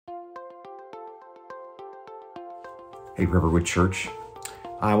Hey, Riverwood Church,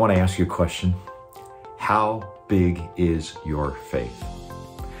 I want to ask you a question. How big is your faith?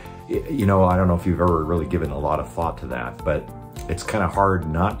 You know, I don't know if you've ever really given a lot of thought to that, but it's kind of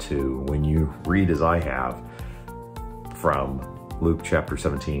hard not to when you read, as I have, from Luke chapter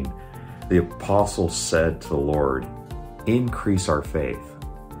 17. The apostle said to the Lord, increase our faith.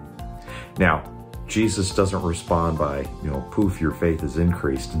 Now, Jesus doesn't respond by, poof, your faith is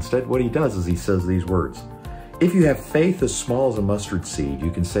increased. Instead, what he does is he says these words. If you have faith as small as a mustard seed,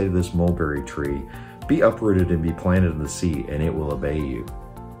 you can say to this mulberry tree, be uprooted and be planted in the sea, and it will obey you.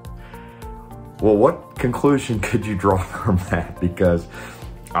 Well, what conclusion could you draw from that? Because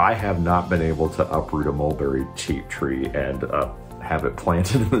I have not been able to uproot a mulberry tree and have it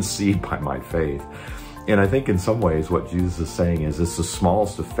planted in the sea by my faith. And I think in some ways what Jesus is saying is it's the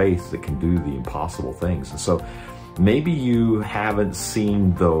smallest of faith that can do the impossible things. And so maybe you haven't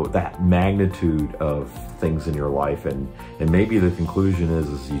seen that magnitude of things in your life, and maybe the conclusion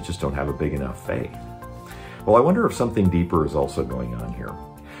is you just don't have a big enough faith. Well, I wonder if something deeper is also going on here,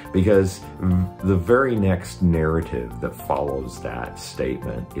 because the very next narrative that follows that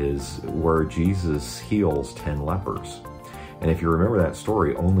statement is where Jesus heals 10 lepers. And if you remember that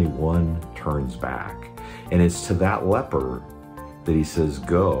story, only one turns back. And it's to that leper that he says,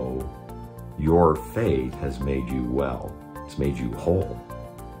 go, your faith has made you well. It's made you whole.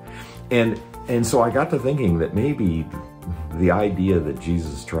 And so I got to thinking that maybe the idea that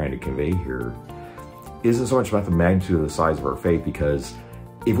Jesus is trying to convey here isn't so much about the magnitude of the size of our faith, because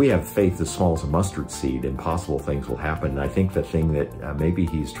if we have faith as small as a mustard seed, impossible things will happen. And I think the thing that maybe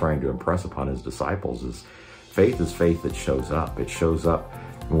he's trying to impress upon his disciples is faith that shows up. It shows up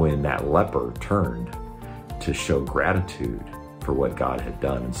when that leper turned to show gratitude for what God had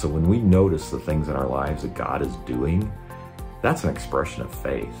done. And so when we notice the things in our lives that God is doing, that's an expression of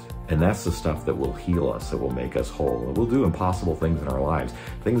faith. And that's the stuff that will heal us, that will make us whole. It will do impossible things in our lives,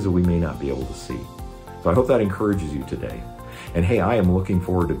 things that we may not be able to see. So I hope that encourages you today. And hey, I am looking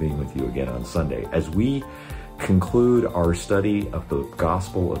forward to being with you again on Sunday. As we conclude our study of the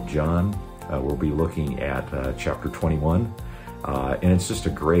Gospel of John, we'll be looking at chapter 21. And it's just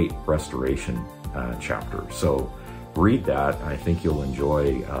a great restoration chapter. So read that. I think you'll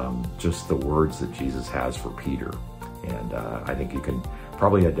enjoy just the words that Jesus has for Peter. And I think you can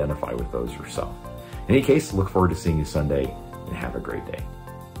probably identify with those yourself. In any case, look forward to seeing you Sunday, and have a great day.